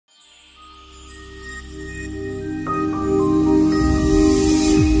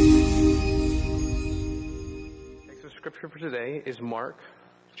scripture for today is Mark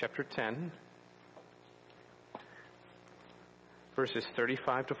chapter 10, verses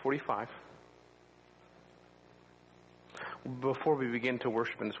 35 to 45. Before we begin to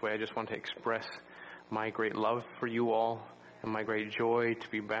worship in this way, I just want to express my great love for you all and my great joy to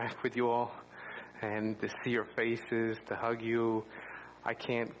be back with you all and to see your faces, to hug you. I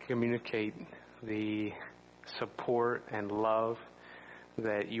can't communicate the support and love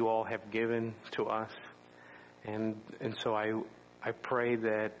that you all have given to us. And so I pray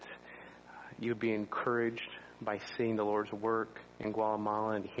that you'd be encouraged by seeing the Lord's work in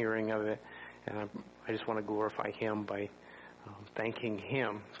Guatemala and hearing of it. And I just want to glorify Him by thanking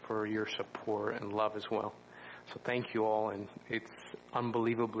Him for your support and love as well. So thank you all, and it's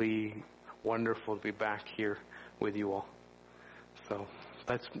unbelievably wonderful to be back here with you all. So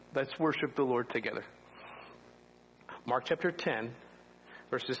let's worship the Lord together. Mark chapter 10,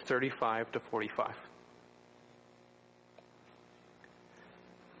 verses 35 to 45.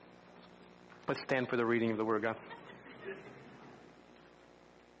 Let's stand for the reading of the Word of God.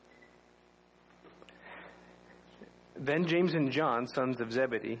 Then James and John, sons of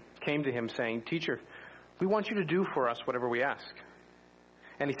Zebedee, came to him saying, "Teacher, we want you to do for us whatever we ask."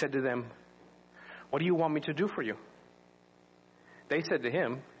 And he said to them, "What do you want me to do for you?" They said to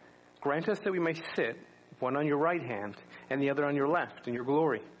him, "Grant us that we may sit, one on your right hand and the other on your left, in your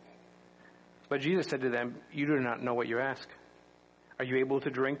glory." But Jesus said to them, "You do not know what you ask. Are you able to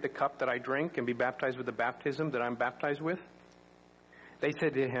drink the cup that I drink and be baptized with the baptism that I'm baptized with?" They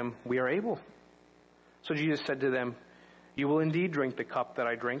said to him, "We are able." So Jesus said to them, "You will indeed drink the cup that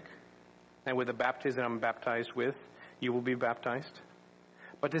I drink, and with the baptism I'm baptized with, you will be baptized.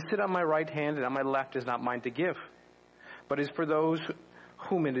 But to sit on my right hand and on my left is not mine to give, but is for those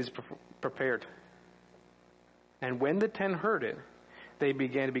whom it is prepared." And when the 10 heard it, they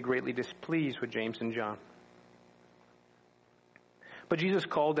began to be greatly displeased with James and John. But Jesus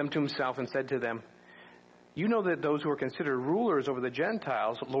called them to himself and said to them, "You know that those who are considered rulers over the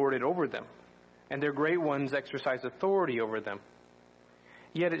Gentiles lord it over them, and their great ones exercise authority over them.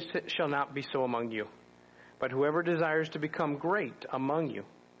 Yet it shall not be so among you. But whoever desires to become great among you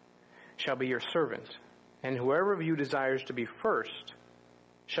shall be your servant, and whoever of you desires to be first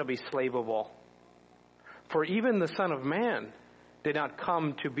shall be slave of all. For even the Son of Man did not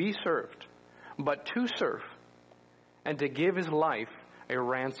come to be served, but to serve, and to give his life a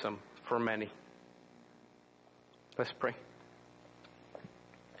ransom for many." Let's pray.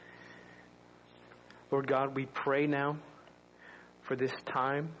 Lord God, we pray now for this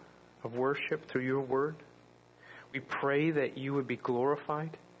time of worship through your word. We pray that you would be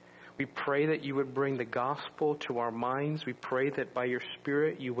glorified. We pray that you would bring the gospel to our minds. We pray that by your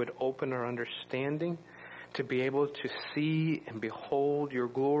Spirit you would open our understanding to be able to see and behold your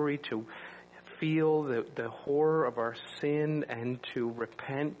glory, to feel the horror of our sin and to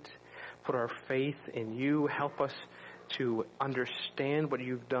repent, put our faith in you. Help us to understand what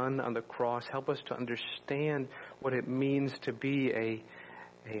you've done on the cross. Help us to understand what it means to be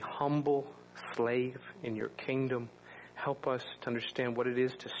a humble slave in your kingdom. Help us to understand what it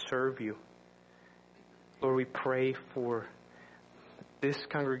is to serve you. Lord, we pray for this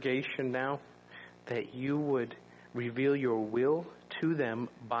congregation now, that you would reveal your will to them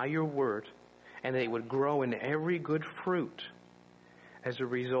by your word, and they would grow in every good fruit as a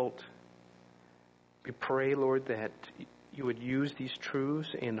result. We pray, Lord, that you would use these truths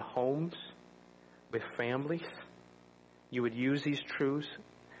in homes, with families. You would use these truths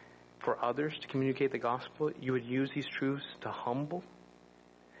for others to communicate the gospel. You would use these truths to humble.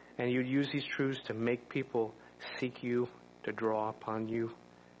 And you would use these truths to make people seek you, to draw upon you,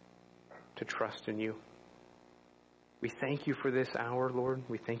 to trust in you. We thank you for this hour, Lord.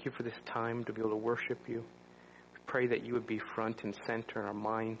 We thank you for this time to be able to worship you. We pray that you would be front and center in our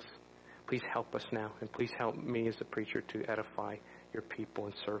minds. Please help us now, and please help me as a preacher to edify your people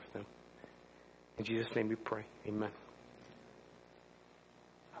and serve them. In Jesus' name we pray. Amen.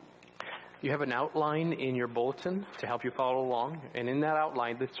 You have an outline in your bulletin to help you follow along, and in that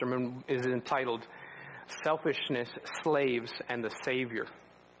outline, this sermon is entitled, "Selfishness, Slaves, and the Savior."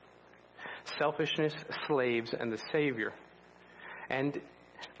 Selfishness, Slaves, and the Savior. And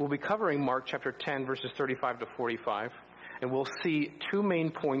we'll be covering Mark chapter 10, verses 35 to 45. And we'll see two main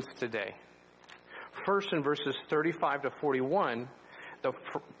points today. First, in verses 35 to 41, the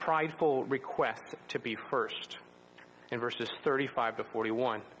prideful request to be first. In verses 35 to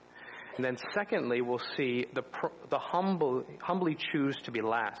 41. And then secondly, we'll see the humbly choose to be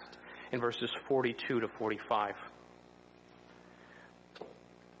last in verses 42 to 45.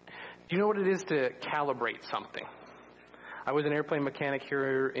 Do you know what it is to calibrate something? I was an airplane mechanic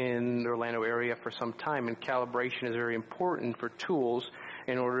here in the Orlando area for some time, and calibration is very important for tools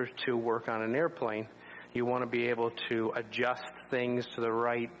in order to work on an airplane. You want to be able to adjust things to the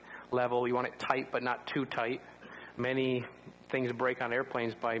right level. You want it tight but not too tight. Many things break on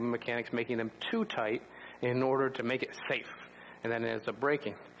airplanes by mechanics making them too tight in order to make it safe, and then it ends up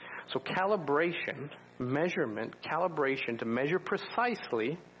breaking. So calibration, calibration to measure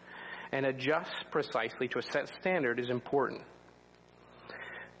precisely and adjust precisely to a set standard is important.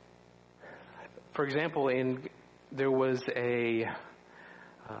 For example, there was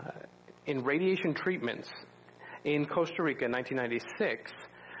in radiation treatments in Costa Rica in 1996,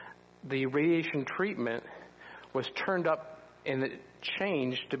 the radiation treatment was turned up and it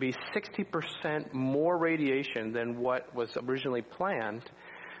changed to be 60% more radiation than what was originally planned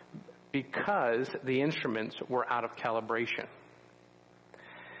because the instruments were out of calibration.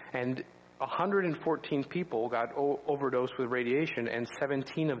 And 114 people got overdosed with radiation, and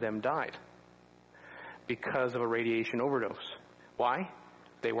 17 of them died because of a radiation overdose. Why?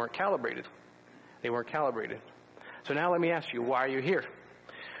 They weren't calibrated. They weren't calibrated. So now let me ask you, why are you here?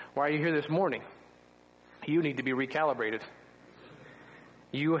 Why are you here this morning? You need to be recalibrated.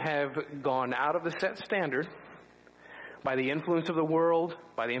 You have gone out of the set standard by the influence of the world,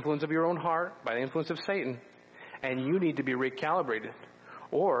 by the influence of your own heart, by the influence of Satan, and you need to be recalibrated.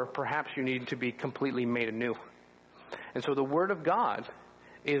 Or perhaps you need to be completely made anew. And so the Word of God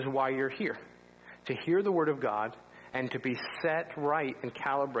is why you're here. To hear the Word of God and to be set right and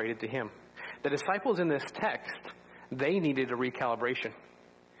calibrated to Him. The disciples in this text, they needed a recalibration.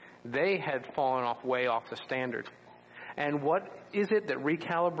 They had fallen way off the standard. And what is it that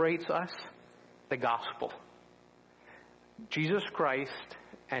recalibrates us? The gospel. Jesus Christ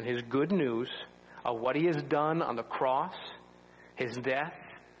and His good news of what He has done on the cross, His death,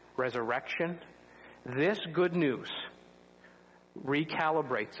 resurrection. This good news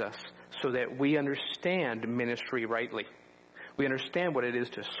recalibrates us so that we understand ministry rightly. We understand what it is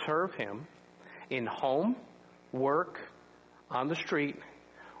to serve Him in home, work, on the street,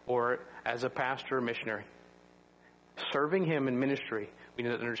 or as a pastor or missionary. Serving Him in ministry, we need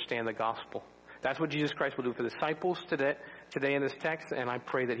to understand the gospel. That's what Jesus Christ will do for the disciples today in this text, and I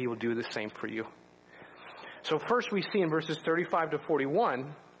pray that He will do the same for you. So first we see in verses 35 to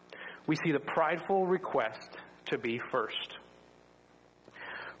 41, we see the prideful request to be first.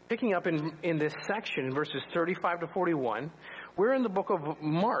 Picking up in this section, in verses 35 to 41, we're in the book of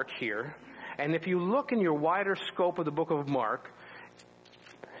Mark here, and if you look in your wider scope of the book of Mark,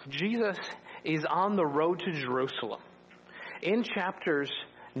 Jesus is on the road to Jerusalem. In chapters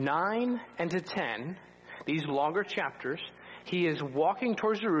 9 and to 10, these longer chapters, he is walking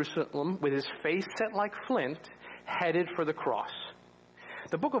towards Jerusalem with his face set like flint, headed for the cross.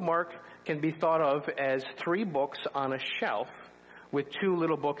 The book of Mark can be thought of as 3 books on a shelf with 2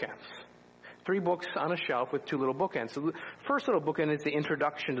 little bookends. 3 books on a shelf with 2 little bookends. So the first little bookend is the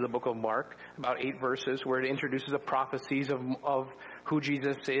introduction to the book of Mark, about 8 verses, where it introduces the prophecies of who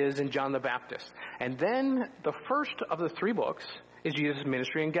Jesus is and John the Baptist. And then the first of the 3 books is Jesus'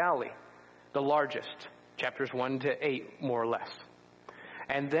 ministry in Galilee, the largest, chapters 1 to 8, more or less.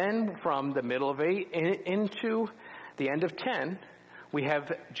 And then from the middle of 8 into the end of 10, we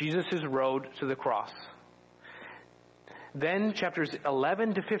have Jesus' road to the cross. Then chapters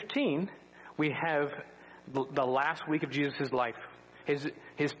 11 to 15, we have the last week of Jesus' life,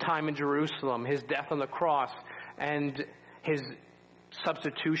 his time in Jerusalem, his death on the cross, and his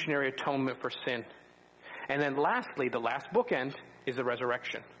substitutionary atonement for sin. And then lastly, the last bookend is the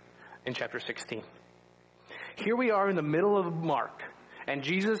resurrection in chapter 16. Here we are in the middle of Mark, and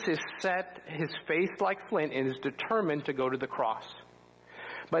Jesus is set his face like flint and is determined to go to the cross.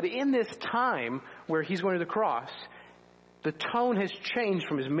 But in this time where he's going to the cross, the tone has changed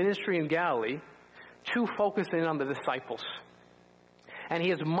from his ministry in Galilee to focusing on the disciples. And he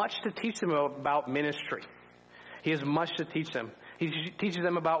has much to teach them about ministry. He has much to teach them. He teaches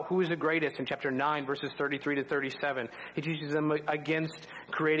them about who is the greatest in chapter 9, verses 33 to 37. He teaches them against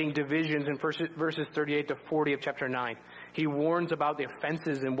creating divisions in verses 38 to 40 of chapter 9. He warns about the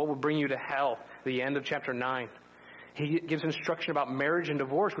offenses and what will bring you to hell, the end of chapter 9. He gives instruction about marriage and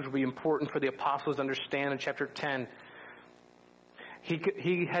divorce, which will be important for the apostles to understand in chapter 10.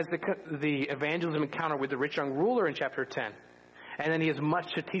 He has the evangelism encounter with the rich young ruler in chapter 10. And then he has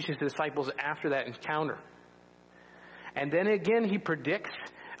much to teach his disciples after that encounter. And then again, he predicts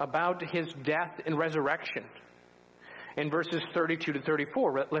about his death and resurrection in verses 32 to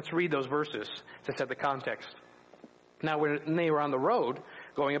 34. Let's read those verses to set the context. Now, when they were on the road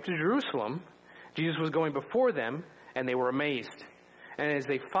going up to Jerusalem, Jesus was going before them, and they were amazed. And as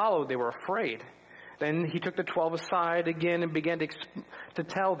they followed, they were afraid. Then he took the 12 aside again and began to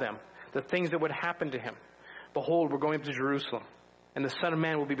tell them the things that would happen to him. Behold, we're going up to Jerusalem, and the Son of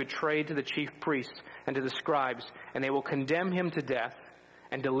Man will be betrayed to the chief priests and to the scribes, and they will condemn him to death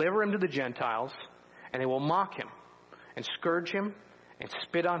and deliver him to the Gentiles, and they will mock him and scourge him and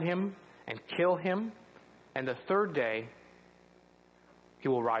spit on him and kill him, and the third day he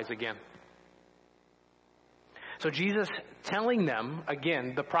will rise again. So Jesus telling them,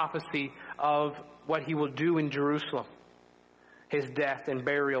 again, the prophecy of what he will do in Jerusalem, his death and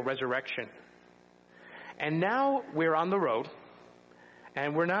burial, resurrection. And now we're on the road,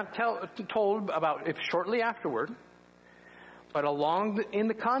 and we're not told about if shortly afterward, but in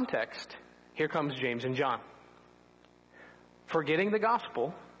the context, here comes James and John. Forgetting the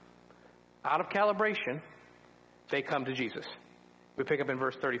gospel, out of calibration, they come to Jesus. We pick up in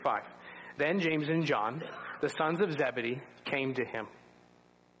verse 35. Then James and John, the sons of Zebedee, came to him.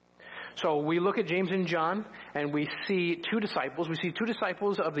 So we look at James and John, and we see two disciples. We see two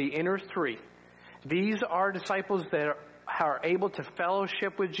disciples of the inner three. These are disciples that are able to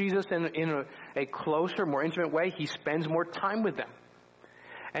fellowship with Jesus in a closer, more intimate way. He spends more time with them.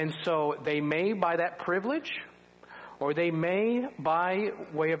 And so they may, by that privilege, or they may, by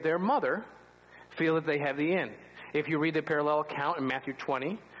way of their mother, feel that they have the in. If you read the parallel account in Matthew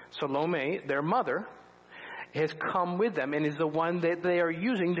 20, Salome, their mother, has come with them and is the one that they are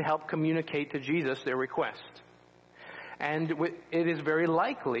using to help communicate to Jesus their request. And it is very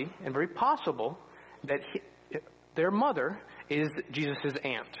likely and very possible that their mother is Jesus'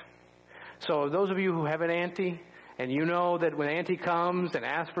 aunt. So those of you who have an auntie, and you know that when auntie comes and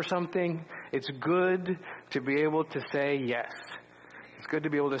asks for something, it's good to be able to say yes. It's good to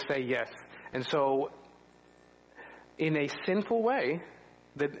be able to say yes. And so, in a sinful way,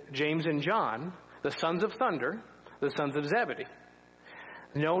 that James and John, the sons of thunder, the sons of Zebedee,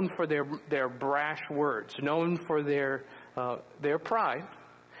 known for their brash words, known for their pride,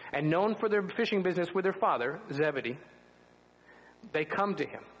 and known for their fishing business with their father, Zebedee, they come to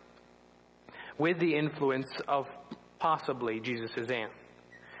him with the influence of possibly Jesus' aunt.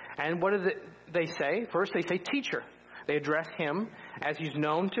 And what do they say? First, they say, teacher. They address him as he's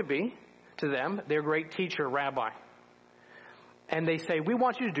known to be, to them, their great teacher, rabbi. And they say, we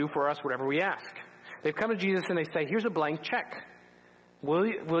want you to do for us whatever we ask. They've come to Jesus and they say, here's a blank check. Will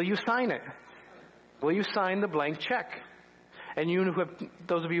you sign it? Will you sign the blank check? And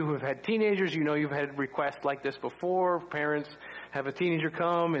those of you who have had teenagers, you know you've had requests like this before. Parents have a teenager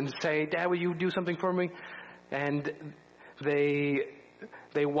come and say, Dad, will you do something for me? And they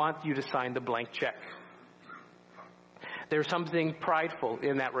want you to sign the blank check. There's something prideful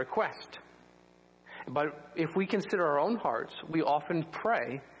in that request. But if we consider our own hearts, we often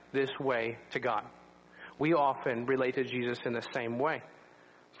pray this way to God. We often relate to Jesus in the same way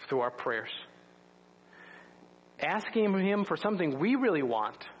through our prayers. Asking him for something we really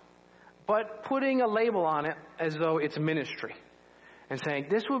want, but putting a label on it as though it's ministry. And saying,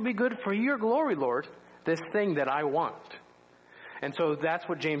 this will be good for your glory, Lord, this thing that I want. And so that's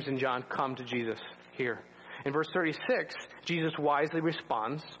what James and John come to Jesus here. In verse 36, Jesus wisely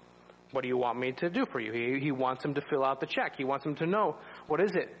responds, what do you want me to do for you? He wants them to fill out the check. He wants them to know, what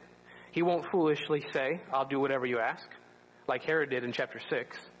is it? He won't foolishly say, I'll do whatever you ask, like Herod did in chapter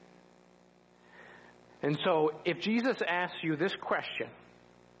 6. And so, if Jesus asks you this question,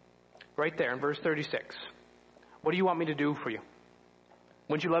 right there in verse 36, what do you want me to do for you?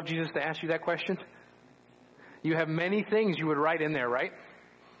 Wouldn't you love Jesus to ask you that question? You have many things you would write in there, right?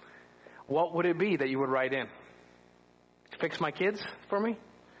 What would it be that you would write in? Fix my kids for me?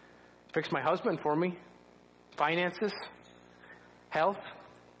 Fix my husband for me? Finances? Health?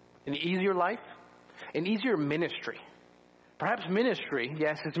 An easier life? An easier ministry? Perhaps ministry,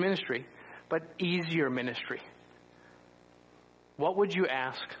 yes, it's ministry, but easier ministry. What would you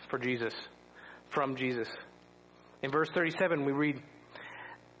ask for Jesus, from Jesus? In verse 37 we read,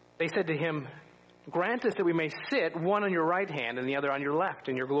 they said to him, grant us that we may sit, one on your right hand and the other on your left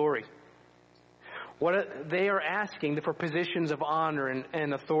in your glory. They are asking for positions of honor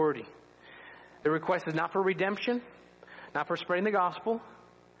and authority. The request is not for redemption, not for spreading the gospel,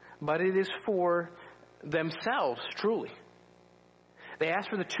 but it is for themselves, truly. They ask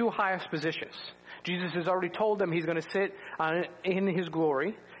for the two highest positions. Jesus has already told them he's going to sit in his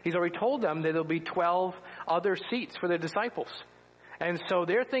glory. He's already told them that there'll be 12 other seats for their disciples. And so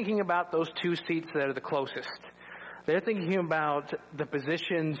they're thinking about those two seats that are the closest. They're thinking about the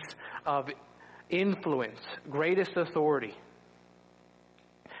positions of influence, greatest authority.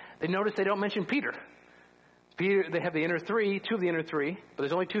 They notice they don't mention Peter. They have the inner three, two of the inner three, but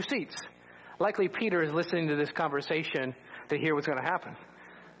there's only two seats. Likely Peter is listening to this conversation to hear what's going to happen.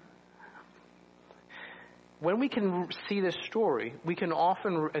 when we can see this story, we can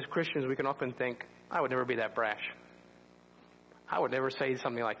often, as Christians, we can often think, I would never be that brash. I would never say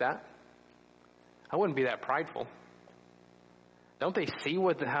something like that. I wouldn't be that prideful. Don't they see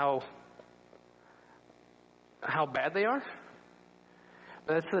how bad they are?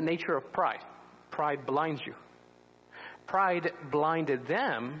 But that's the nature of pride. Pride blinds you. Pride blinded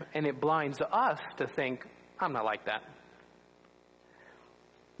them, and it blinds us to think, I'm not like that.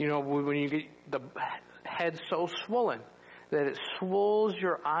 You know, when you get the head so swollen that it swells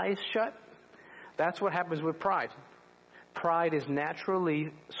your eyes shut, that's what happens with pride. Pride is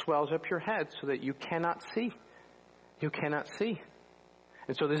naturally swells up your head so that you cannot see. You cannot see.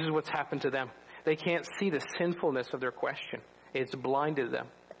 And so this is what's happened to them. They can't see the sinfulness of their question. It's blinded them.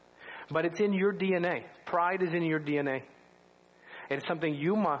 But it's in your DNA. Pride is in your DNA. It's something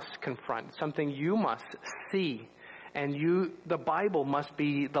you must confront, something you must see. And the Bible must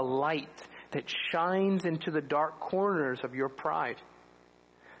be the light that shines into the dark corners of your pride.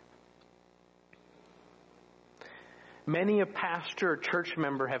 Many a pastor or church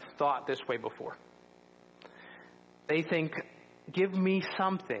member have thought this way before. They think, give me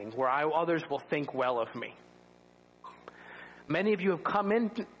something where others will think well of me. Many of you have come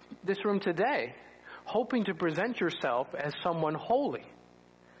in this room today hoping to present yourself as someone holy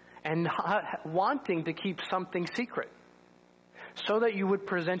and wanting to keep something secret so that you would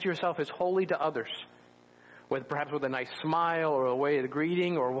present yourself as holy to others, perhaps with a nice smile or a way of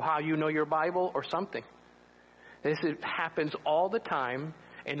greeting or how you know your Bible or something. This happens all the time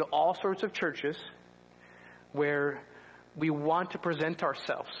in all sorts of churches where we want to present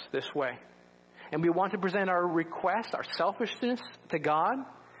ourselves this way. And we want to present our request, our selfishness to God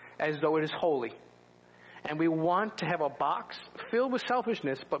as though it is holy. And we want to have a box filled with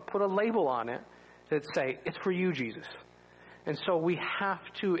selfishness, but put a label on it that say, it's for you, Jesus. And so we have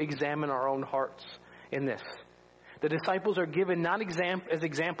to examine our own hearts in this. The disciples are given not as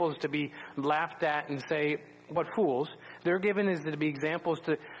examples to be laughed at and say, what fools. They're given as to be examples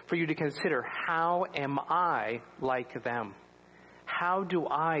for you to consider, how am I like them? How do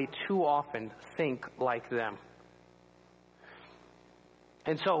I too often think like them?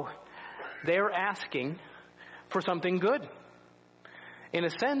 And so they're asking for something good. In a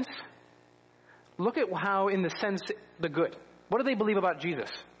sense, look at how, in the sense, the good. What do they believe about Jesus?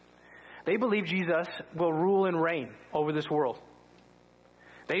 They believe Jesus will rule and reign over this world.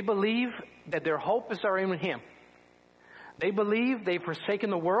 They believe that their hope is in Him. They believe they've forsaken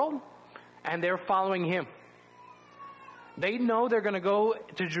the world and they're following Him. They know they're going to go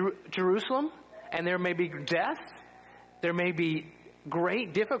to Jerusalem and there may be death. There may be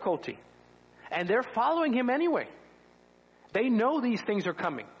great difficulty. And they're following Him anyway. They know these things are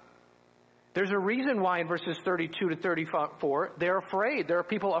coming. There's a reason why in verses 32 to 34, they're afraid. There are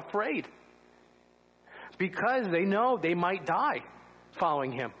people afraid. Because they know they might die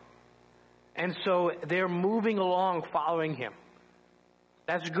following Him. And so they're moving along following Him.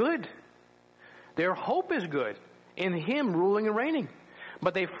 That's good. Their hope is good in Him ruling and reigning.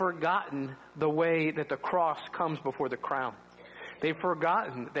 But they've forgotten the way that the cross comes before the crown. They've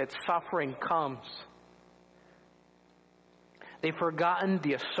forgotten that suffering comes. They've forgotten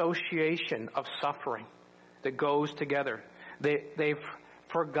the association of suffering that goes together. They've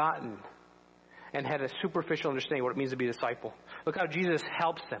forgotten and had a superficial understanding of what it means to be a disciple. Look how Jesus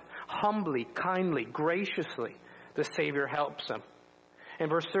helps them. Humbly, kindly, graciously, the Savior helps them. In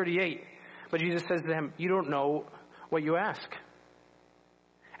verse 38, but Jesus says to them, you don't know what you ask.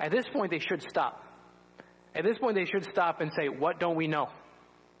 At this point, they should stop. At this point, they should stop and say, what don't we know?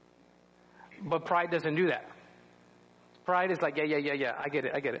 But pride doesn't do that. Pride is like, yeah, I get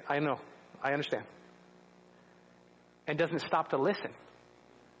it, I know, I understand. And doesn't stop to listen.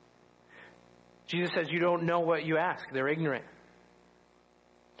 Jesus says, you don't know what you ask. They're ignorant.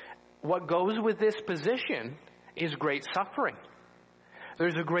 What goes with this position is great suffering.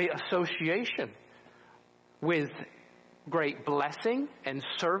 There's a great association with great blessing and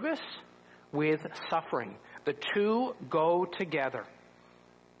service with suffering. The two go together.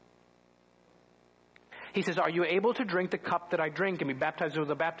 He says, are you able to drink the cup that I drink and be baptized with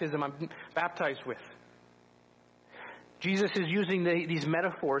the baptism I'm baptized with? Jesus is using these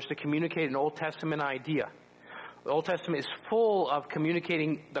metaphors to communicate an Old Testament idea. The Old Testament is full of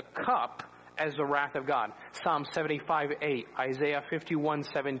communicating the cup as the wrath of God. Psalm 75:8, Isaiah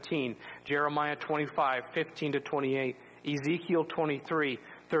 51:17, Jeremiah 25:15 to 28, Ezekiel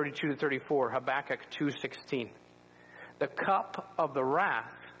 23:32 to 34, Habakkuk 2:16. The cup of the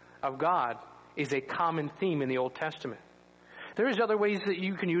wrath of God is a common theme in the Old Testament. There's other ways that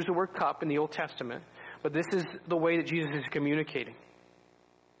you can use the word cup in the Old Testament, but this is the way that Jesus is communicating.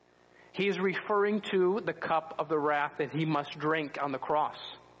 He is referring to the cup of the wrath that he must drink on the cross.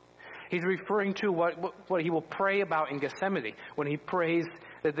 He's referring to what he will pray about in Gethsemane when he prays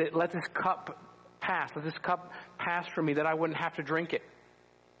that let this cup pass. Let this cup pass from me that I wouldn't have to drink it.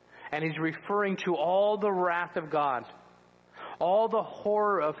 And he's referring to all the wrath of God, all the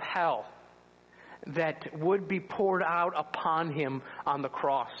horror of hell that would be poured out upon him on the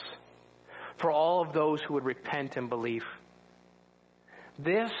cross for all of those who would repent and believe.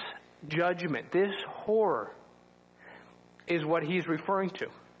 This judgment, this horror, is what he's referring to.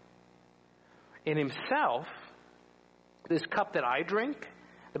 In himself, this cup that I drink,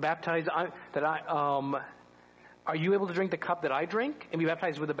 are you able to drink the cup that I drink and be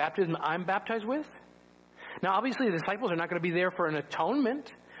baptized with the baptism I'm baptized with? Now, obviously, the disciples are not going to be there for an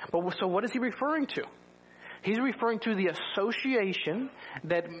atonement, but so what is he referring to? He's referring to the association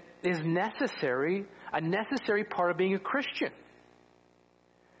that is necessary, a necessary part of being a Christian.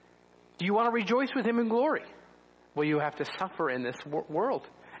 Do you want to rejoice with him in glory? Well, you have to suffer in this world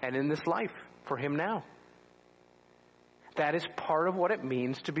and in this life for him now. That is part of what it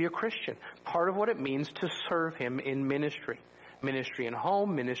means to be a Christian. Part of what it means to serve him in ministry. Ministry in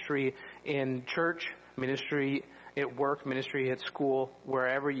home, ministry in church, ministry at work, ministry at school,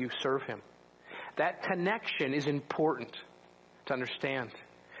 wherever you serve him. That connection is important to understand.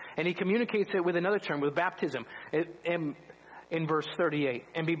 And he communicates it with another term, with baptism. In verse 38,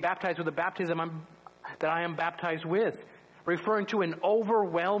 and be baptized with the baptism that I am baptized with, referring to an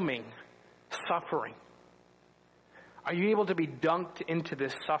overwhelming suffering. Are you able to be dunked into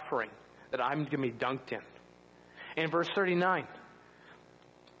this suffering that I'm going to be dunked in? In verse 39,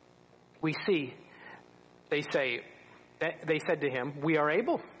 we see, they said to him, we are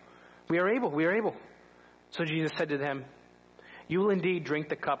able. We are able. We are able. So Jesus said to them, you will indeed drink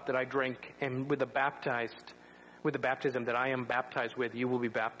the cup that I drink, and with the baptism that I am baptized with, you will be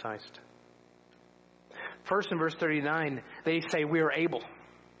baptized. First, in verse 39, they say we are able.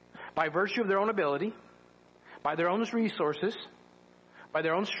 By virtue of their own ability, by their own resources, by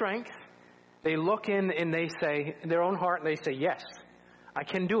their own strength, they look in and they say, in their own heart, they say, yes, I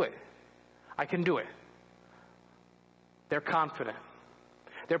can do it. I can do it. They're confident.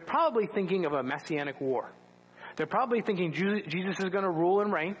 They're probably thinking of a messianic war. They're probably thinking Jesus is going to rule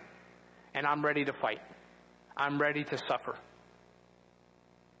and reign, and I'm ready to fight. I'm ready to suffer.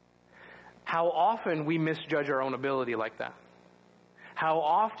 How often we misjudge our own ability like that. How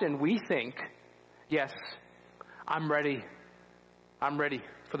often we think, yes, I'm ready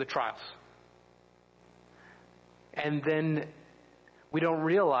for the trials. And then we don't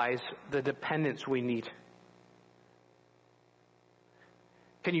realize the dependence we need.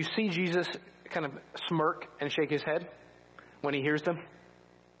 Can you see Jesus kind of smirk and shake his head when he hears them?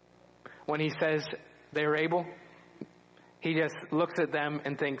 When he says they're able, he just looks at them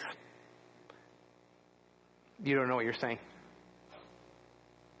and thinks, you don't know what you're saying.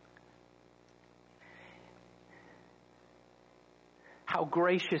 How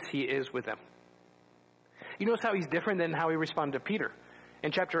gracious he is with them. You notice how he's different than how he responded to Peter.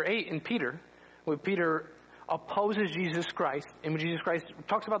 In chapter 8 in Peter, when Peter opposes Jesus Christ, and when Jesus Christ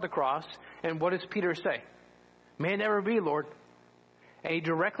talks about the cross, and what does Peter say? May it never be, Lord. And he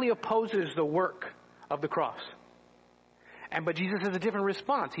directly opposes the work of the cross. But Jesus has a different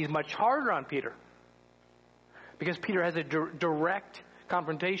response. He's much harder on Peter. Because Peter has a direct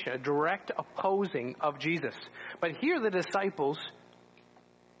confrontation, a direct opposing of Jesus. But here the disciples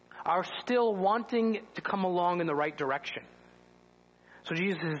are still wanting to come along in the right direction. So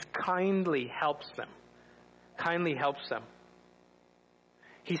Jesus kindly helps them. Kindly helps them.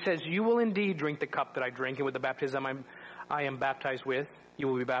 He says, you will indeed drink the cup that I drink, and with the baptism I am baptized with, you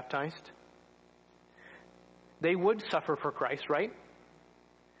will be baptized. They would suffer for Christ, right?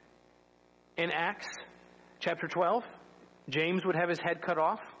 In Acts chapter 12, James would have his head cut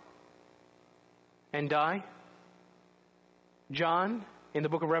off and die. John, in the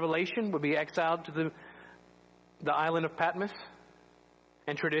book of Revelation, would be exiled to the island of Patmos,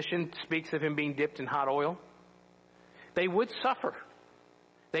 and tradition speaks of him being dipped in hot oil. They would suffer.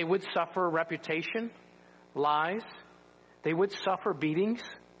 They would suffer reputation, lies. They would suffer beatings.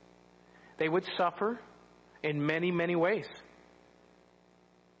 They would suffer in many, many ways.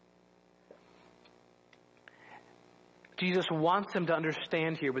 Jesus wants them to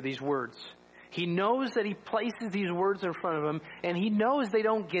understand here with these words. He knows that he places these words in front of them, and he knows they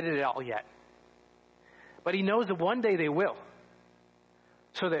don't get it all yet. But he knows that one day they will.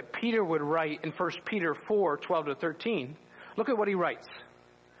 So that Peter would write in 1 Peter 4, 12 to 13, look at what he writes.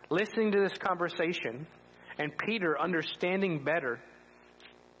 Listening to this conversation, and Peter understanding better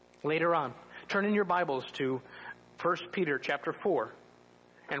later on. Turn in your Bibles to 1 Peter chapter 4,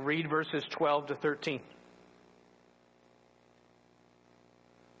 and read verses 12 to 13.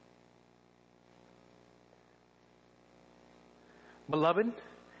 Beloved,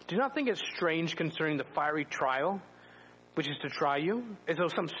 do not think it strange concerning the fiery trial, which is to try you, as though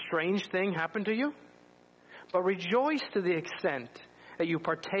some strange thing happened to you. But rejoice to the extent that you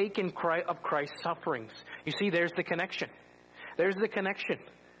partake of Christ's sufferings. You see, there's the connection. There's the connection.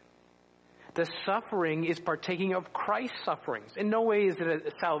 The suffering is partaking of Christ's sufferings. In no way is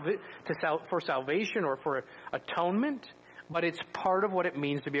it for salvation or for atonement, but it's part of what it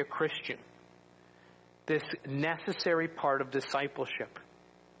means to be a Christian. This necessary part of discipleship.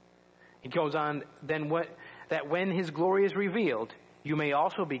 He goes on, that when his glory is revealed, you may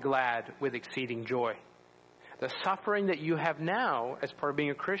also be glad with exceeding joy. The suffering that you have now as part of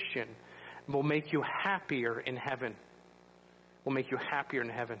being a Christian will make you happier in heaven. Will make you happier in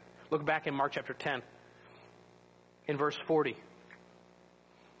heaven. Look back in Mark chapter 10, in verse 40.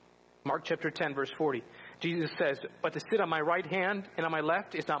 Mark chapter 10, verse 40. Jesus says, but to sit on my right hand and on my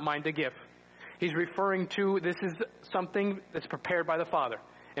left is not mine to give. He's referring to, this is something that's prepared by the Father.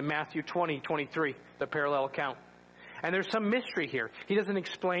 In Matthew 20:23, the parallel account. And there's some mystery here. He doesn't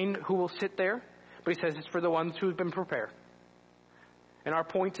explain who will sit there, but he says it's for the ones who have been prepared. And our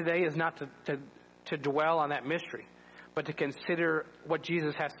point today is not to dwell on that mystery, but to consider what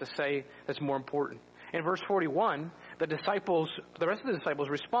Jesus has to say that's more important. In verse 41, the rest of the disciples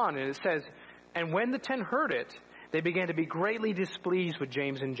respond, and it says, and when the 10 heard it, they began to be greatly displeased with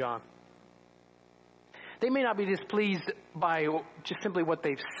James and John. They may not be displeased by just simply what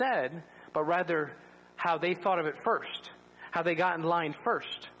they've said, but rather how they thought of it first, how they got in line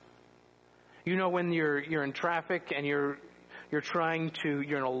first. You know, when you're in traffic and you're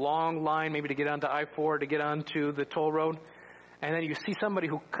in a long line, maybe to get onto I-4, to get onto the toll road, and then you see somebody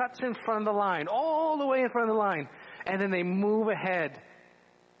who cuts in front of the line, all the way in front of the line, and then they move ahead.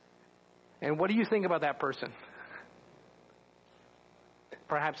 And what do you think about that person?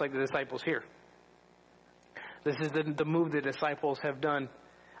 Perhaps like the disciples here. This is the move the disciples have done,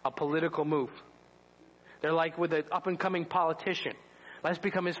 a political move. They're like with an up-and-coming politician. Let's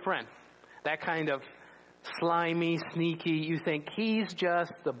become his friend. That kind of slimy, sneaky, you think he's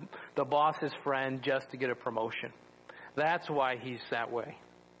just the boss's friend just to get a promotion. That's why he's that way.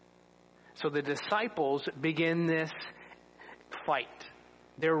 So the disciples begin this fight.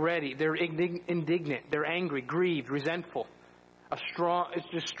 They're ready. They're indignant. They're angry, grieved, resentful. It's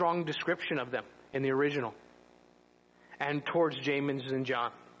just strong description of them in the original. And towards James and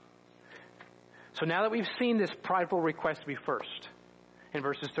John. So now that we've seen this prideful request to be first, in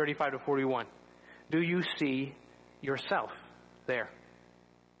verses 35 to 41, do you see yourself there?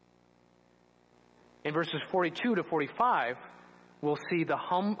 In verses 42 to 45, we'll see the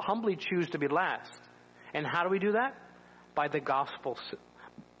humbly choose to be last. And how do we do that? By the gospel,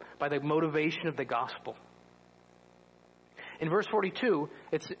 by the motivation of the gospel. In verse 42,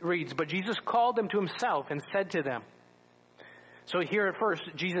 it reads, but Jesus called them to himself and said to them. So here at first,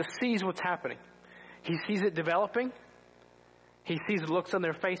 Jesus sees what's happening. He sees it developing. He sees the looks on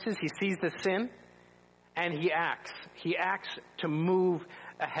their faces. He sees the sin. And he acts. He acts to move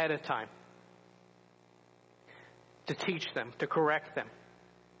ahead of time. To teach them, to correct them.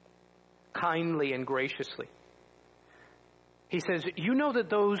 Kindly and graciously. He says, you know that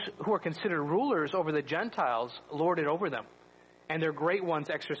those who are considered rulers over the Gentiles lord it over them. And their great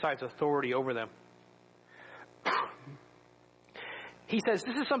ones exercise authority over them. He says,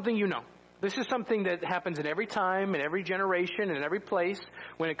 this is something you know. This is something that happens in every time, in every generation, in every place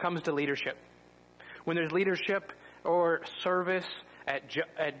when it comes to leadership. When there's leadership or service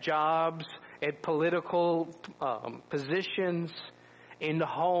at jobs, at political positions, in the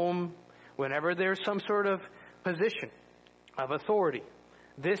home, whenever there's some sort of position of authority,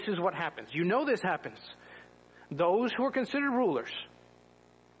 this is what happens. You know this happens. Those who are considered rulers,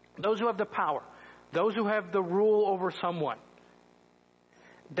 those who have the power, those who have the rule over someone,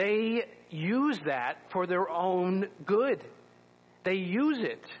 they use that for their own good. They use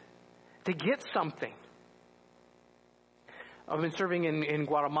it to get something. I've been serving in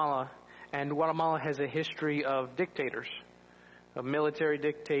Guatemala, and Guatemala has a history of dictators, of military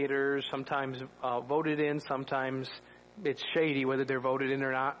dictators, sometimes voted in, sometimes it's shady whether they're voted in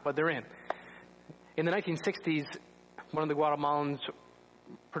or not, but they're in. In the 1960s, one of the Guatemalans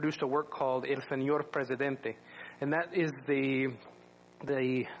produced a work called El Señor Presidente, and that is a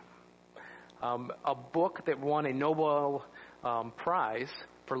book that won a Nobel Prize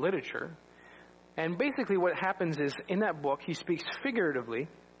for literature. And basically what happens is, in that book, he speaks figuratively,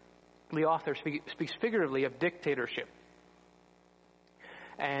 the author speaks figuratively of dictatorship.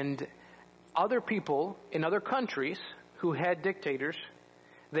 And other people in other countries who had dictators,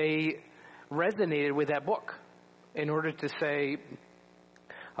 they resonated with that book in order to say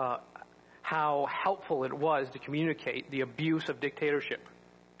how helpful it was to communicate the abuse of dictatorship.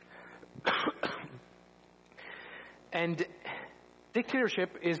 And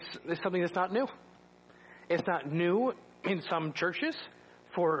dictatorship is something that's not new. It's not new in some churches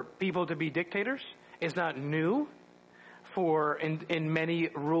for people to be dictators. It's not new for in many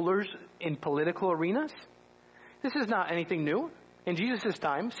rulers in political arenas. This is not anything new. In Jesus'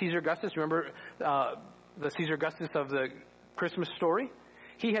 time, Caesar Augustus, remember the Caesar Augustus of the Christmas story?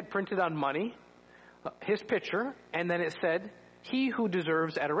 He had printed on money his picture, and then it said, "He who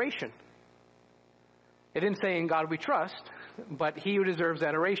deserves adoration." It didn't say, "In God we trust," but "He who deserves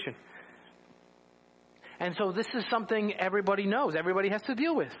adoration." And so this is something everybody knows, everybody has to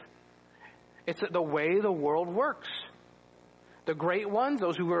deal with. It's the way the world works. The great ones,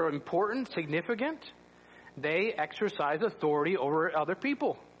 those who are important, significant, they exercise authority over other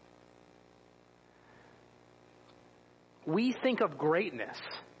people. We think of greatness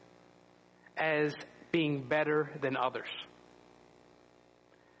as being better than others.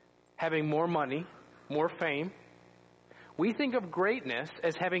 Having more money, more fame. We think of greatness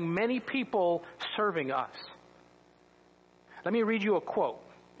as having many people serving us. Let me read you a quote,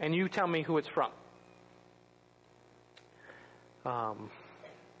 and you tell me who it's from.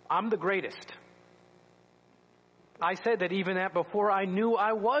 I'm the greatest. I said that even that before I knew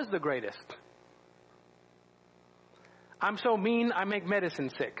I was the greatest. I'm so mean, I make medicine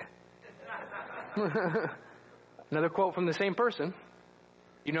sick. Another quote from the same person.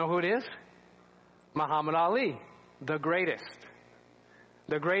 You know who it is? Muhammad Ali, the greatest.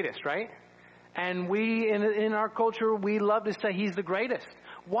 The greatest, right? And we, in our culture, we love to say he's the greatest.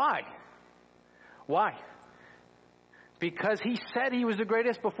 Why? Why? Because he said he was the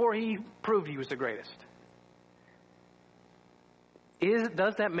greatest before he proved he was the greatest.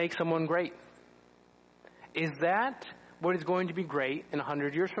 Does that make someone great? Is that what is going to be great in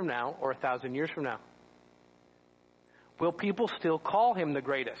 100 years from now or 1,000 years from now? Will people still call him the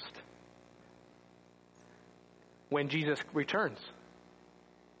greatest when Jesus returns?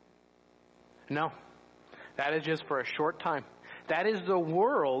 No. That is just for a short time. That is the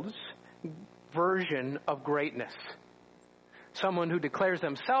world's version of greatness. Someone who declares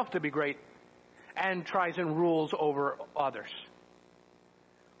himself to be great and tries and rules over others.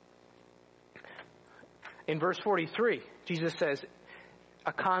 In verse 43, Jesus says,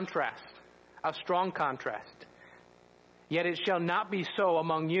 a contrast, a strong contrast. Yet it shall not be so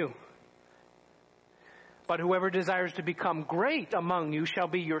among you. But whoever desires to become great among you shall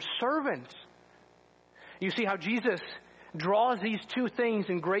be your servant. You see how Jesus draws these two things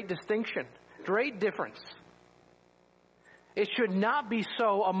in great distinction, great difference. It should not be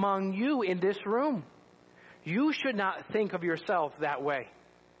so among you in this room. You should not think of yourself that way.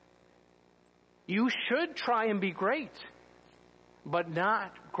 You should try and be great, but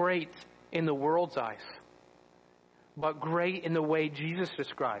not great in the world's eyes, but great in the way Jesus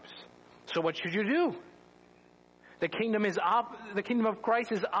describes. So what should you do? The kingdom of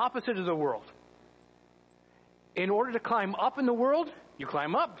Christ is opposite of the world. In order to climb up in the world, you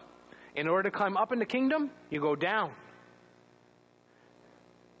climb up. In order to climb up in the kingdom, you go down.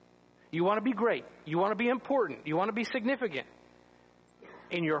 You want to be great. You want to be important. You want to be significant.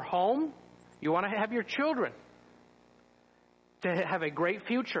 In your home, you want to have your children to have a great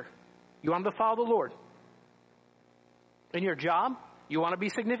future. You want them to follow the Lord. In your job, you want to be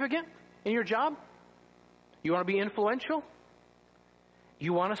significant in your job. You want to be influential.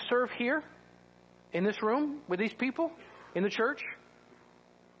 You want to serve here in this room with these people in the church.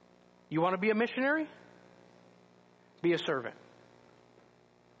 You want to be a missionary? Be a servant.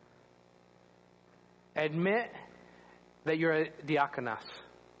 Admit that you're a diakonos,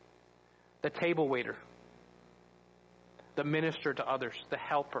 the table waiter, the minister to others, the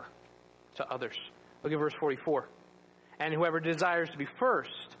helper to others. Look at verse 44. And whoever desires to be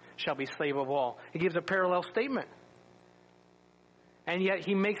first shall be slave of all. He gives a parallel statement. And yet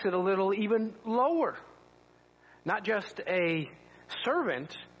he makes it a little even lower. Not just a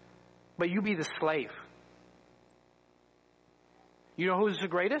servant, but you be the slave. You know who's the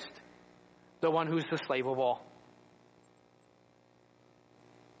greatest? The one who's the slave of all.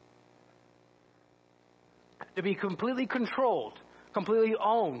 To be completely controlled, completely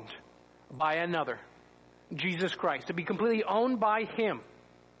owned by another, Jesus Christ. To be completely owned by Him.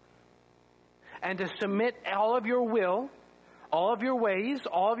 And to submit all of your will, all of your ways,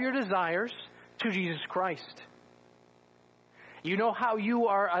 all of your desires to Jesus Christ. You know how you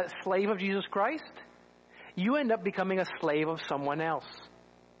are a slave of Jesus Christ? You end up becoming a slave of someone else.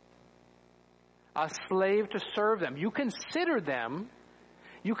 A slave to serve them. You consider them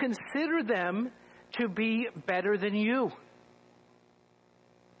you consider them to be better than you.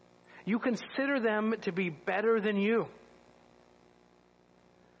 You consider them to be better than you.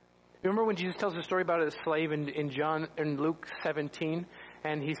 Remember when Jesus tells the story about a slave in Luke 17,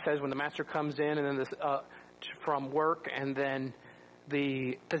 and he says when the master comes in and then from work, and then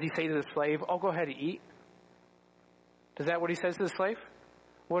does he say to the slave, "Oh, go ahead and eat"? Is that what he says to the slave?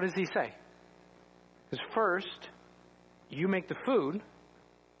 What does he say? Because first, you make the food,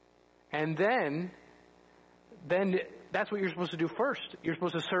 and then that's what you're supposed to do first. You're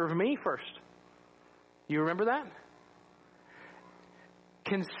supposed to serve me first. You remember that?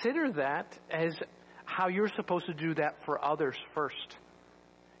 Consider that as how you're supposed to do that for others first.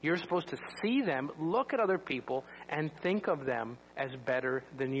 You're supposed to see them, look at other people, and think of them as better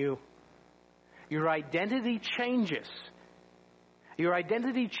than you. Your identity changes. Your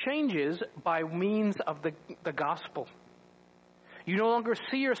identity changes by means of the gospel. You no longer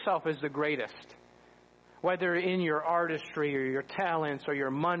see yourself as the greatest. Whether in your artistry or your talents or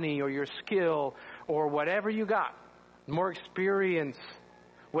your money or your skill or whatever you got, more experience,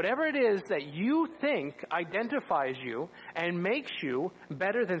 whatever it is that you think identifies you and makes you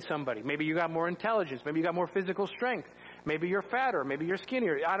better than somebody. Maybe you got more intelligence. Maybe you got more physical strength. Maybe you're fatter. Maybe you're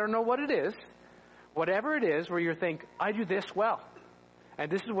skinnier. I don't know what it is. Whatever it is where you think, I do this well.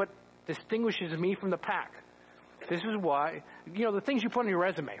 And this is what distinguishes me from the pack. This is why, the things you put on your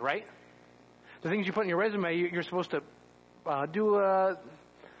resume, right? The things you put on your resume, you're supposed to do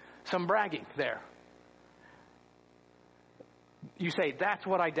some bragging there. You say, that's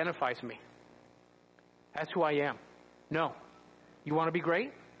what identifies me. That's who I am. No. You want to be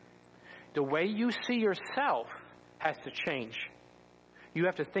great? The way you see yourself has to change. You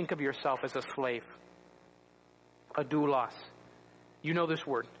have to think of yourself as a slave. A doulos. You know this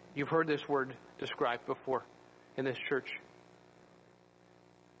word. You've heard this word described before in this church.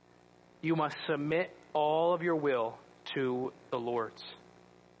 You must submit all of your will to the Lord's.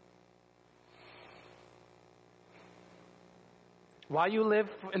 While you live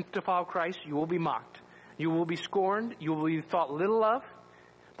to follow Christ, you will be mocked. You will be scorned. You will be thought little of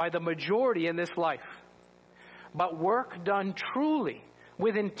by the majority in this life. But work done truly,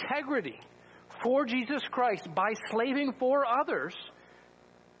 with integrity, for Jesus Christ, by slaving for others,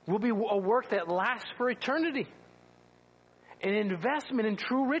 will be a work that lasts for eternity. An investment in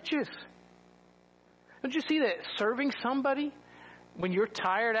true riches. Don't you see that serving somebody when you're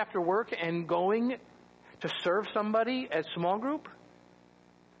tired after work and going to serve somebody at small group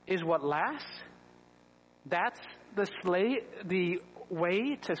is what lasts? That's the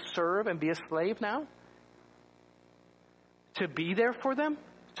way to serve and be a slave now? To be there for them?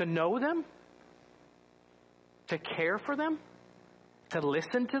 To know them? To care for them? To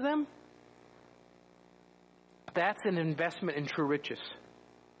listen to them? That's an investment in true riches.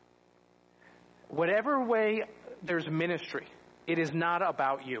 Whatever way there's ministry, it is not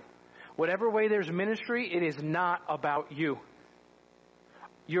about you. Whatever way there's ministry, it is not about you.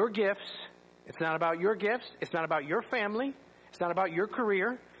 Your gifts, it's not about your gifts. It's not about your family. It's not about your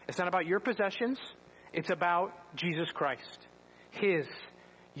career. It's not about your possessions. It's about Jesus Christ. His.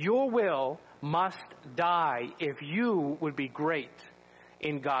 Your will must die if you would be great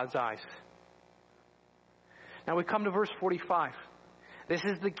in God's eyes. Now we come to verse 45. This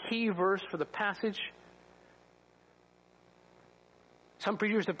is the key verse for the passage. Some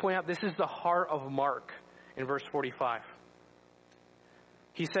preachers have pointed out this is the heart of Mark in verse 45.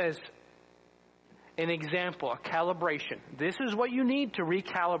 He says, an example, a calibration. This is what you need to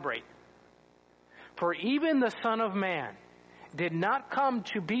recalibrate. For even the Son of Man did not come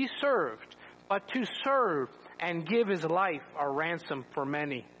to be served, but to serve and give his life a ransom for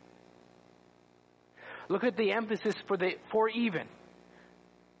many. Look at the emphasis for even.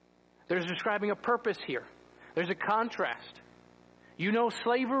 There's describing a purpose here. There's a contrast. You know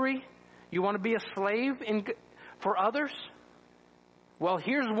slavery? You want to be a slave for others? Well,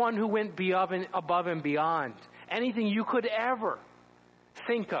 here's one who went above and beyond anything you could ever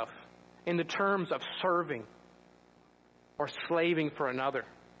think of in the terms of serving or slaving for another.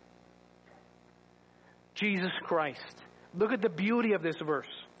 Jesus Christ. Look at the beauty of this verse.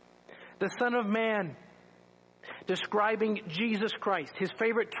 The Son of Man, describing Jesus Christ, his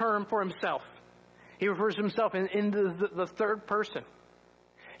favorite term for himself. He refers to himself in the third person.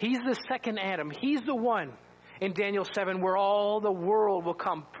 He's the second Adam. He's the one in Daniel 7 where all the world will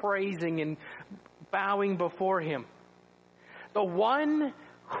come praising and bowing before him. The one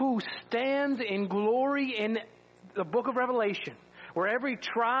who stands in glory in the book of Revelation, where every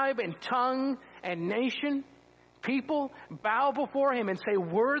tribe and tongue and nation, people bow before him and say,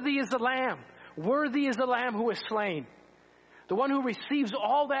 worthy is the Lamb. Worthy is the Lamb who was slain. the one who receives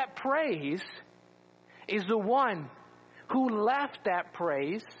all that praise, is the one who left that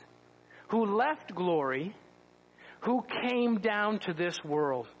praise, who left glory, who came down to this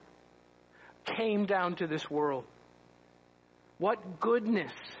world. Came down to this world. What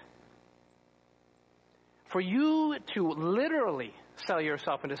goodness. For you to literally sell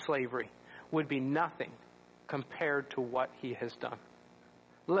yourself into slavery would be nothing compared to what he has done.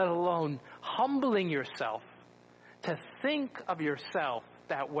 Let alone humbling yourself to think of yourself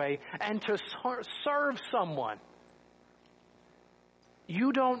that way and to serve someone.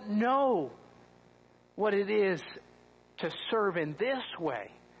 You don't know what it is to serve in this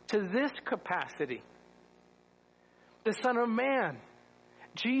way, to this capacity. The Son of Man,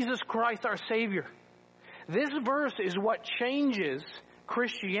 Jesus Christ our Savior. This verse is what changes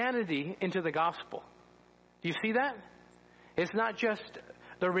Christianity into the gospel. Do you see that? It's not just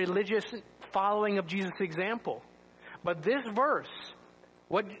the religious following of Jesus' example, but this verse,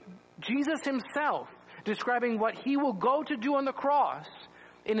 what Jesus himself describing what he will go to do on the cross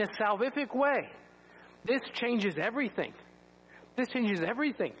in a salvific way. This changes everything. This changes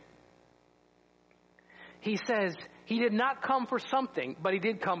everything. He says he did not come for something, but he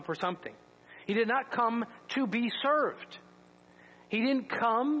did come for something. He did not come to be served. He didn't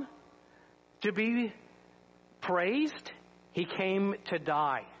come to be praised. He came to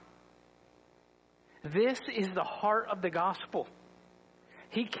die. This is the heart of the gospel.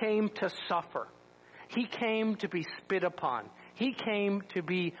 He came to suffer. He came to be spit upon. He came to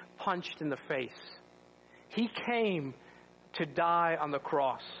be punched in the face. He came to die on the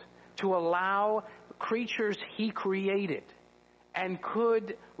cross, to allow creatures he created and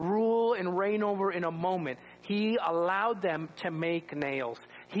could rule and reign over in a moment. He allowed them to make nails.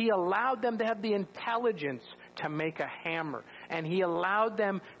 He allowed them to have the intelligence to make a hammer. And he allowed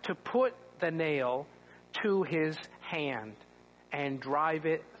them to put the nail to his hand and drive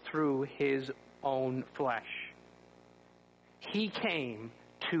it through his own flesh. He came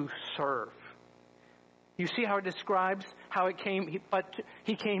to serve. You see how it describes how it came, but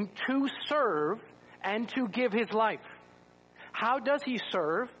he came to serve and to give his life. How does he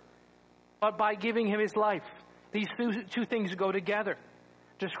serve? But by giving him his life. These two things go together,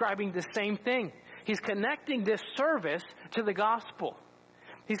 describing the same thing. He's connecting this service to the gospel.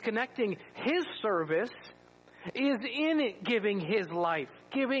 He's connecting his service is in it giving his life,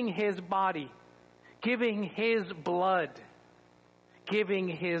 giving his body, giving his blood, giving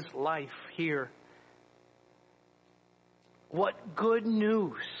his life here. What good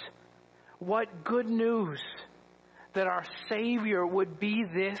news! What good news that our Savior would be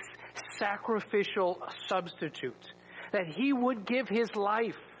this sacrificial substitute, that he would give his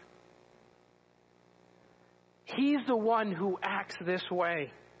life. He's the one who acts this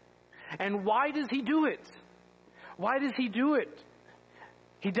way. And why does he do it? Why does he do it?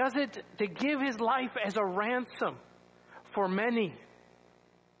 He does it to give his life as a ransom for many.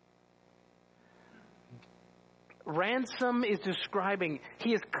 Ransom is describing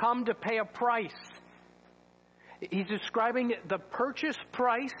he has come to pay a price. He's describing the purchase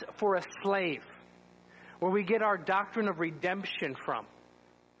price for a slave, where we get our doctrine of redemption from.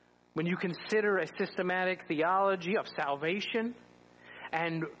 When you consider a systematic theology of salvation,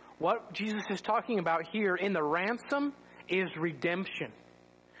 and what Jesus is talking about here in the ransom is redemption.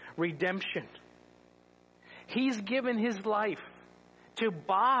 Redemption. He's given his life to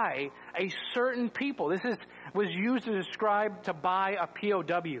buy a certain people. This was used to describe to buy a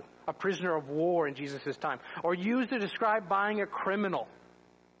POW, a prisoner of war in Jesus' time, or used to describe buying a criminal,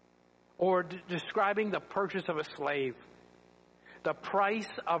 or describing the purchase of a slave. The price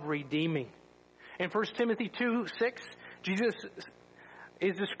of redeeming. In 1 Timothy 2:6, Jesus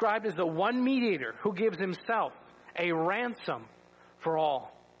is described as the one mediator who gives himself a ransom for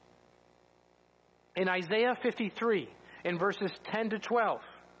all. In Isaiah 53, in verses 10 to 12,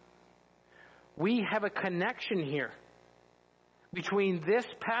 we have a connection here between this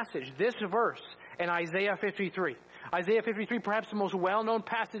passage, this verse, and Isaiah 53. Isaiah 53, perhaps the most well-known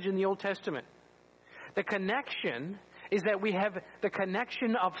passage in the Old Testament. The connection is that we have the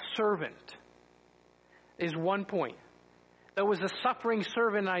connection of servant is one point. There was a suffering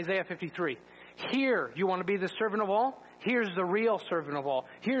servant in Isaiah 53. Here, you want to be the servant of all? Here's the real servant of all.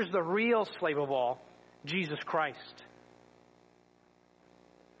 Here's the real slave of all, Jesus Christ.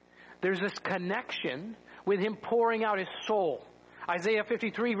 There's this connection with him pouring out his soul. Isaiah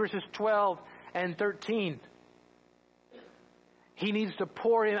 53 verses 12 and 13. He needs to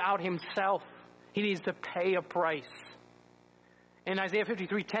pour out himself. He needs to pay a price. In Isaiah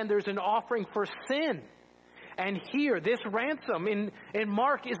 53:10, there's an offering for sin. And here, this ransom in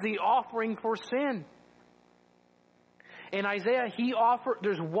Mark is the offering for sin. In Isaiah,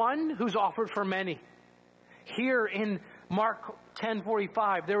 there's one who's offered for many. Here in Mark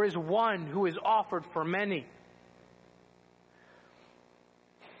 10:45, there is one who is offered for many.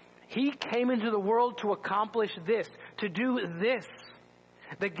 He came into the world to accomplish this, to do this.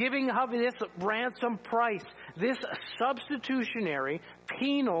 The giving of this ransom price, this substitutionary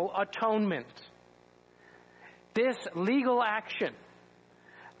penal atonement, this legal action,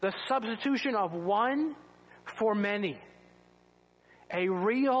 the substitution of one for many, a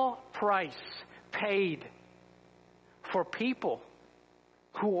real price paid for people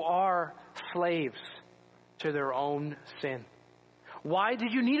who are slaves to their own sin. Why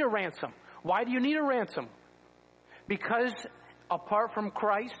did you need a ransom? Why do you need a ransom? Because apart from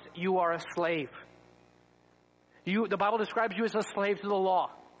Christ, you are a slave. The Bible describes you as a slave to the law.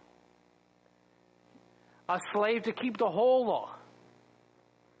 A slave to keep the whole law.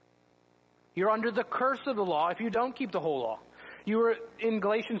 You're under the curse of the law if you don't keep the whole law. You were in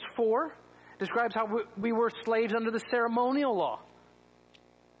Galatians 4, describes how we were slaves under the ceremonial law.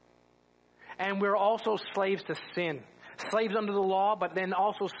 And we're also slaves to sin. Slaves under the law, but then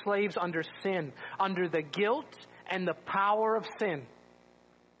also slaves under sin, under the guilt and the power of sin.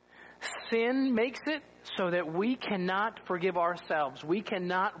 Sin makes it so that we cannot forgive ourselves. We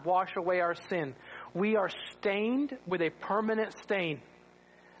cannot wash away our sin. We are stained with a permanent stain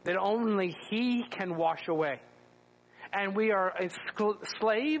that only He can wash away. And we are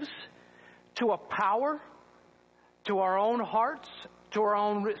slaves to a power, to our own hearts, to our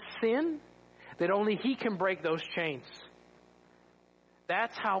own sin, that only He can break those chains.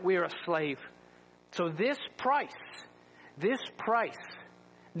 That's how we are a slave. So this price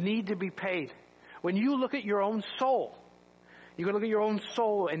need to be paid. When you look at your own soul, you can look at your own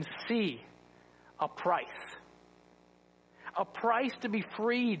soul and see a price. A price to be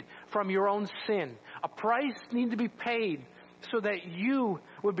freed from your own sin. A price need to be paid so that you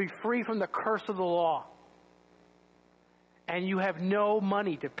would be free from the curse of the law. And you have no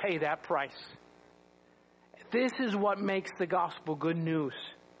money to pay that price. This is what makes the gospel good news.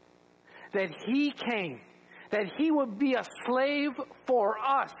 That He came. That He would be a slave for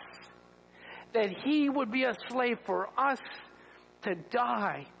us. That He would be a slave for us to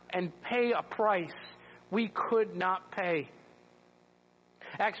die and pay a price we could not pay.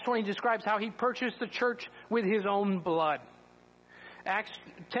 Acts 20 describes how He purchased the church with His own blood.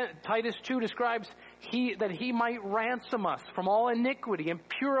 Titus 2 describes that He might ransom us from all iniquity and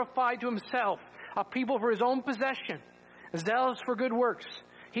purify to Himself a people for His own possession, zealous for good works.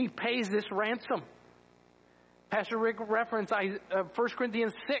 He pays this ransom. Pastor Rick referenced 1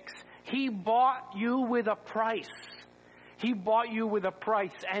 Corinthians 6. He bought you with a price. He bought you with a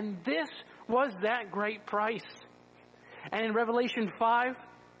price. And this was that great price. And in Revelation 5,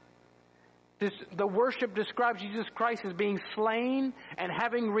 the worship describes Jesus Christ as being slain and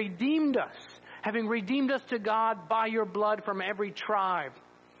having redeemed us to God by your blood from every tribe.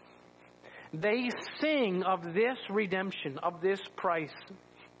 They sing of this redemption, of this price.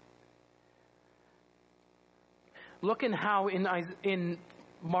 Look in how in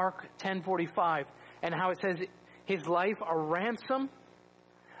Mark 10:45 and how it says His life a ransom,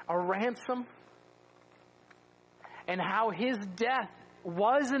 and how His death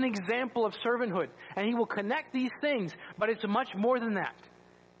was an example of servanthood. And He will connect these things, but it's much more than that.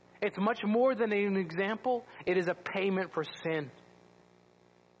 It's much more than an example. It is a payment for sin.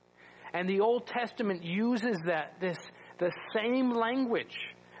 And the Old Testament uses the same language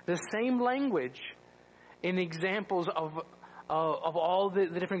in examples of all the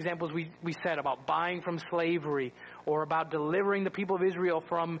different examples we said about buying from slavery or about delivering the people of Israel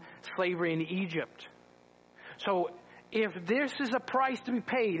from slavery in Egypt. So if this is a price to be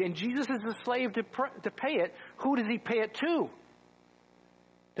paid and Jesus is a slave to pay it, who does He pay it to?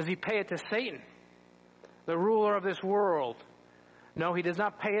 Does He pay it to Satan, the ruler of this world? No, He does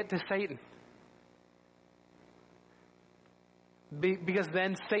not pay it to Satan. Because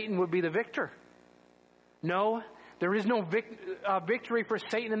then Satan would be the victor. No, there is no victory for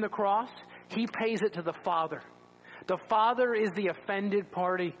Satan in the cross. He pays it to the Father. The Father is the offended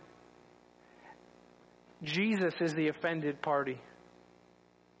party. Jesus is the offended party.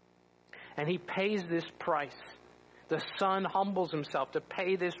 And He pays this price. The Son humbles Himself to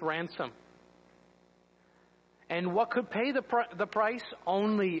pay this ransom. And what could pay the price?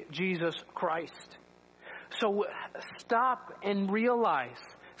 Only Jesus Christ. So stop and realize.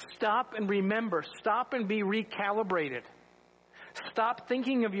 Stop and remember. Stop and be recalibrated. Stop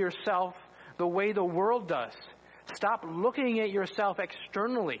thinking of yourself the way the world does. Stop looking at yourself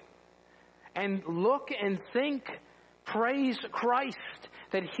externally. And look and think, praise Christ,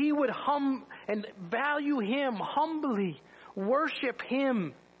 that he would and value him humbly, worship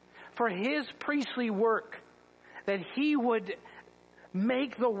him for his priestly work, that he would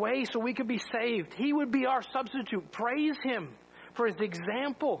make the way so we could be saved. He would be our substitute. Praise him for his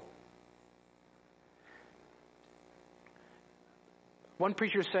example. One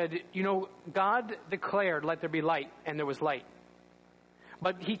preacher said, God declared, let there be light, and there was light.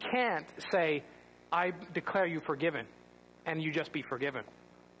 But he can't say, I declare you forgiven, and you just be forgiven.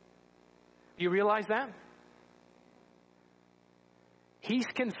 Do you realize that? He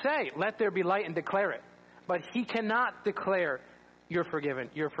can say, let there be light, and declare it. But he cannot declare, you're forgiven,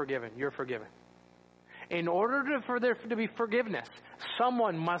 you're forgiven, you're forgiven. In order for there to be forgiveness,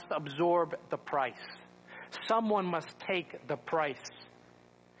 someone must absorb the price. Someone must take the price.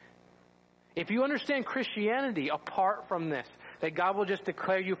 If you understand Christianity apart from this, that God will just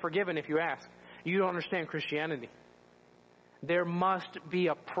declare you forgiven if you ask, you don't understand Christianity. There must be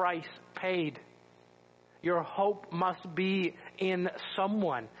a price paid. Your hope must be in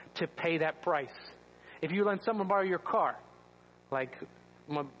someone to pay that price. If you let someone borrow your car, like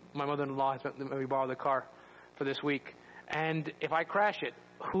my mother-in-law has let me borrow the car for this week, and if I crash it,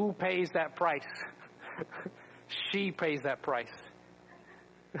 who pays that price? She pays that price.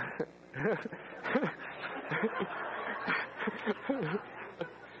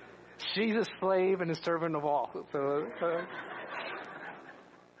 She's a slave and a servant of all. So,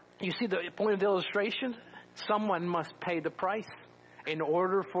 you see the point of the illustration? Someone must pay the price in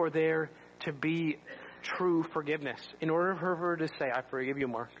order for there to be true forgiveness. In order for her to say, I forgive you,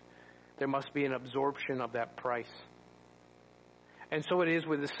 Mark, there must be an absorption of that price. And so it is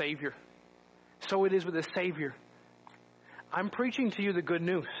with the Savior. So it is with the Savior. I'm preaching to you the good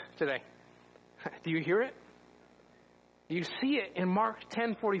news today. Do you hear it? Do you see it in Mark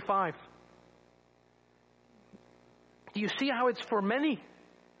 10:45? Do you see how it's for many?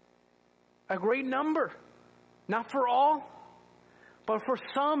 A great number. Not for all, but for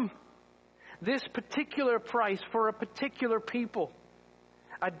some. This particular price for a particular people.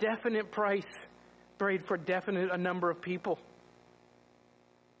 A definite price paid for a number of people.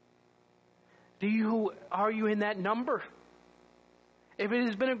 Are you in that number? If it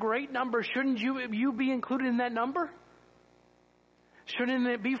has been a great number, shouldn't you be included in that number? Shouldn't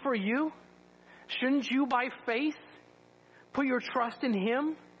it be for you? Shouldn't you, by faith, put your trust in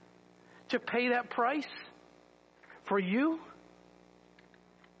him to pay that price for you?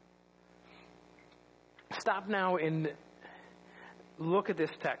 Stop now and look at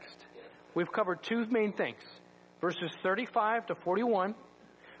this text. We've covered two main things. Verses 35 to 41,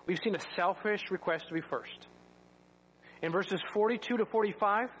 we've seen a selfish request to be first. In verses 42 to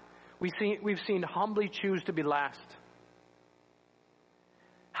 45, we've seen humbly choose to be last.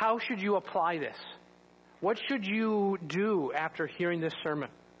 How should you apply this? What should you do after hearing this sermon?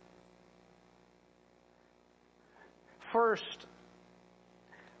 First,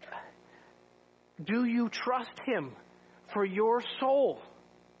 do you trust him for your soul?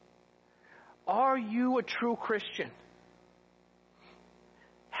 Are you a true Christian?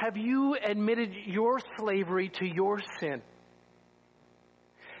 Have you admitted your slavery to your sin?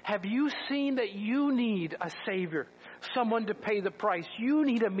 Have you seen that you need a Savior, someone to pay the price? You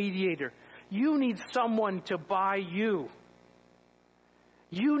need a mediator. You need someone to buy you.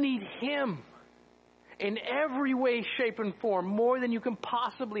 You need him in every way, shape, and form, more than you can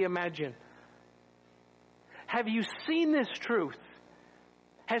possibly imagine. Have you seen this truth?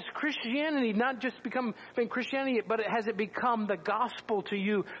 Has Christianity not just become Christianity, but has it become the gospel to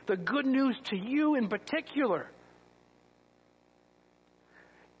you, the good news to you in particular?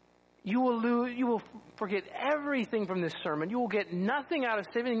 You will forget everything from this sermon. You will get nothing out of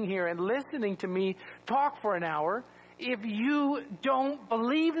sitting here and listening to me talk for an hour if you don't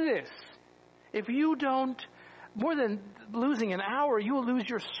believe this. If you don't, more than losing an hour, you will lose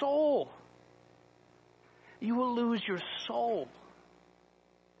your soul. You will lose your soul.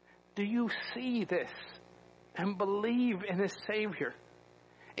 Do you see this and believe in this Savior?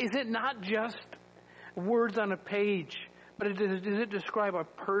 Is it not just words on a page, but does it describe a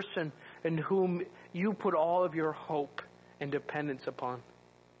person in whom you put all of your hope and dependence upon?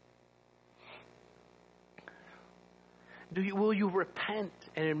 Will you repent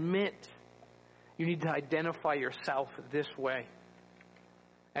and admit you need to identify yourself this way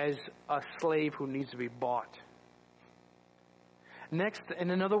as a slave who needs to be bought? Next,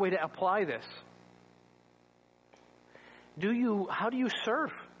 and another way to apply this, how do you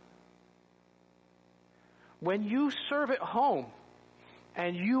serve? When you serve at home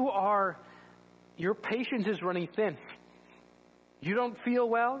and your patience is running thin, you don't feel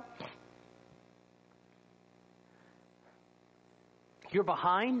well, You're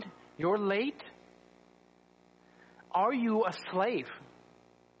behind? You're late? Are you a slave?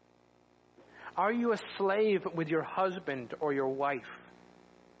 Are you a slave with your husband or your wife?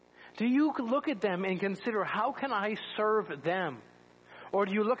 Do you look at them and consider, how can I serve them? Or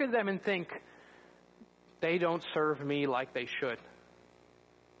do you look at them and think, they don't serve me like they should?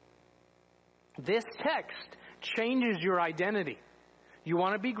 This text changes your identity. You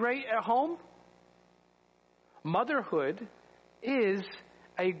want to be great at home? Motherhood is,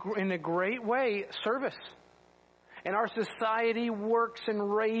 in a great way, service. And our society works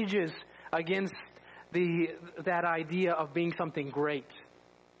and rages against that idea of being something great.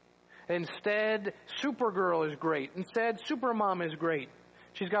 Instead, Supergirl is great. Instead, Supermom is great.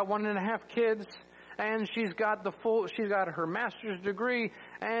 She's got 1.5 kids, and she's got her master's degree,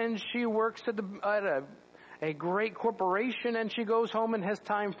 and she works at a great corporation, and she goes home and has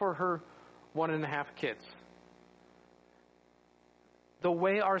time for her 1.5 kids. The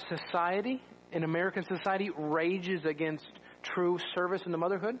way our society, in American society, rages against true service in the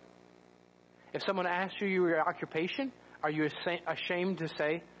motherhood. If someone asks you your occupation, are you ashamed to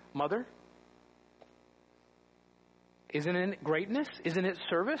say mother? Isn't it greatness? Isn't it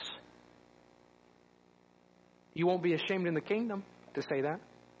service? You won't be ashamed in the kingdom to say that.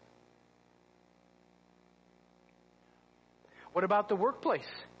 What about the workplace?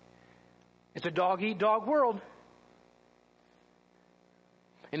 It's a dog-eat-dog world.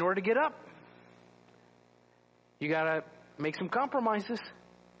 In order to get up, you got to make some compromises.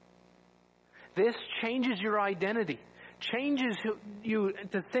 This changes your identity, changes you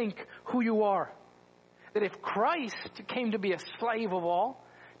to think who you are. That if Christ came to be a slave of all,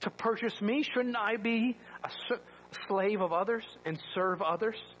 to purchase me, shouldn't I be a slave of others and serve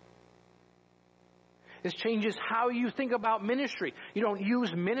others? This changes how you think about ministry. You don't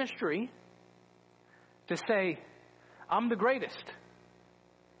use ministry to say, I'm the greatest.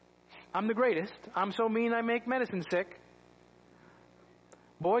 I'm the greatest. I'm so mean I make medicine sick.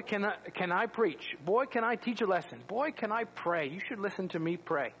 Boy, can I preach. Boy, can I teach a lesson. Boy, can I pray. You should listen to me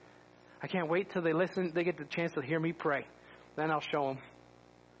pray. I can't wait till they get the chance to hear me pray. Then I'll show them.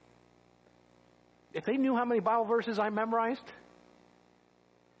 If they knew how many Bible verses I memorized,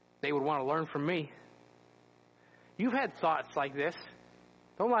 they would want to learn from me. You've had thoughts like this.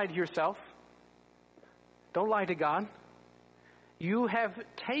 Don't lie to yourself. Don't lie to God. You have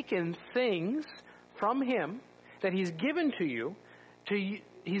taken things from Him that He's given to you.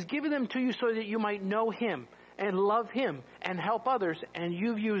 He's given them to you so that you might know Him and love Him and help others, and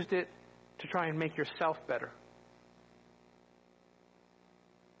you've used it to try and make yourself better.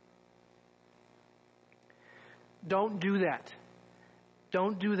 Don't do that.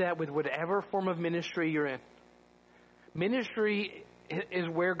 Don't do that with whatever form of ministry you're in. Ministry is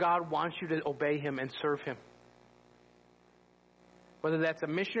where God wants you to obey Him and serve Him. Whether that's a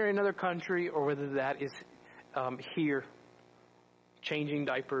missionary in another country or whether that is here changing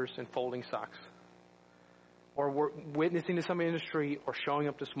diapers and folding socks, or witnessing to somebody in the street, or showing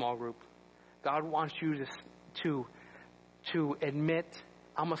up to small group. God wants you to admit,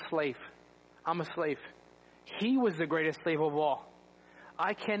 I'm a slave. I'm a slave. He was the greatest slave of all.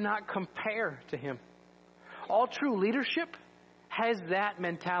 I cannot compare to Him. All true leadership has that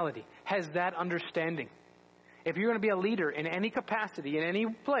mentality, has that understanding. If you're going to be a leader in any capacity, in any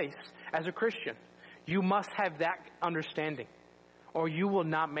place as a Christian, you must have that understanding, or you will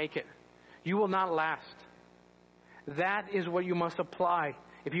not make it. You will not last. That is what you must apply.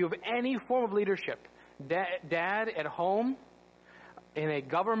 If you have any form of leadership, dad at home, in a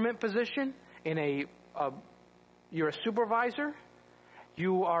government position, you're a supervisor,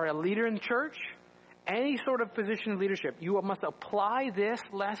 you are a leader in church, any sort of position of leadership, you must apply this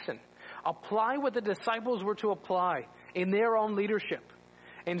lesson. Apply what the disciples were to apply in their own leadership.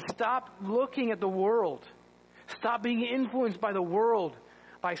 And stop looking at the world. Stop being influenced by the world,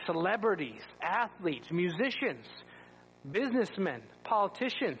 by celebrities, athletes, musicians, businessmen,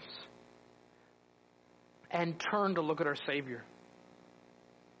 politicians, and turn to look at our Savior.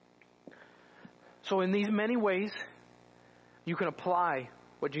 So in these many ways, you can apply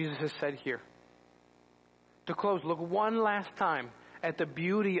what Jesus has said here. To close, look one last time at the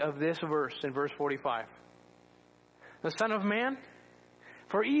beauty of this verse in verse 45. The Son of Man,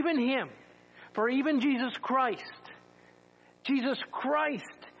 for even Him, for even Jesus Christ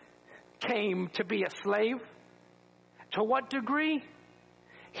came to be a slave. To what degree?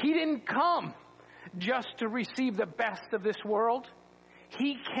 He didn't come just to receive the best of this world.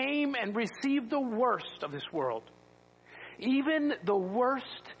 He came and received the worst of this world. Even the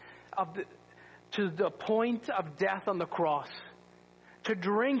worst to the point of death on the cross. To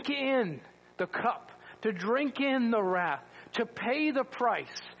drink in the cup, to drink in the wrath, to pay the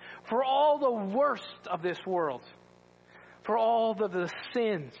price for all the worst of this world, for all of the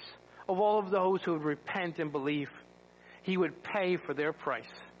sins of all of those who would repent and believe. He would pay for their price.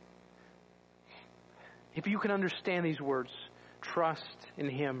 If you can understand these words, trust in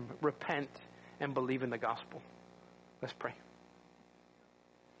Him, repent, and believe in the gospel. Let's pray.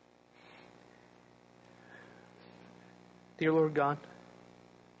 Dear Lord God,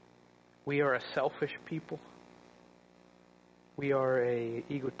 we are a selfish people. We are a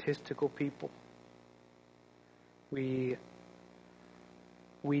egotistical people. We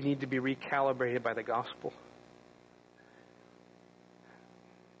need to be recalibrated by the gospel.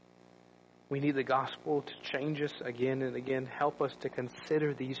 We need the gospel to change us again and again. Help us to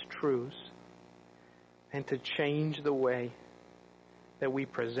consider these truths and to change the way that we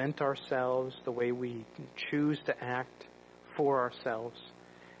present ourselves, the way we choose to act for ourselves,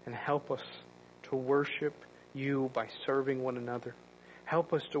 and help us to worship you by serving one another.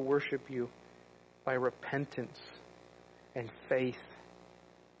 Help us to worship you by repentance and faith.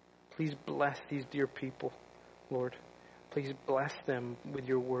 Please bless these dear people, Lord. Please bless them with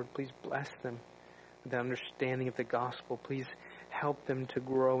your word. Please bless them with the understanding of the gospel. Please help them to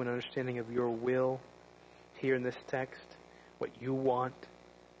grow in understanding of your will here in this text, what you want,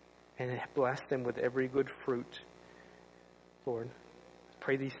 and bless them with every good fruit. Lord,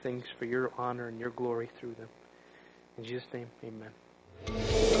 pray these things for your honor and your glory through them. In Jesus' name,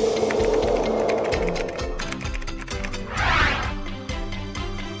 amen.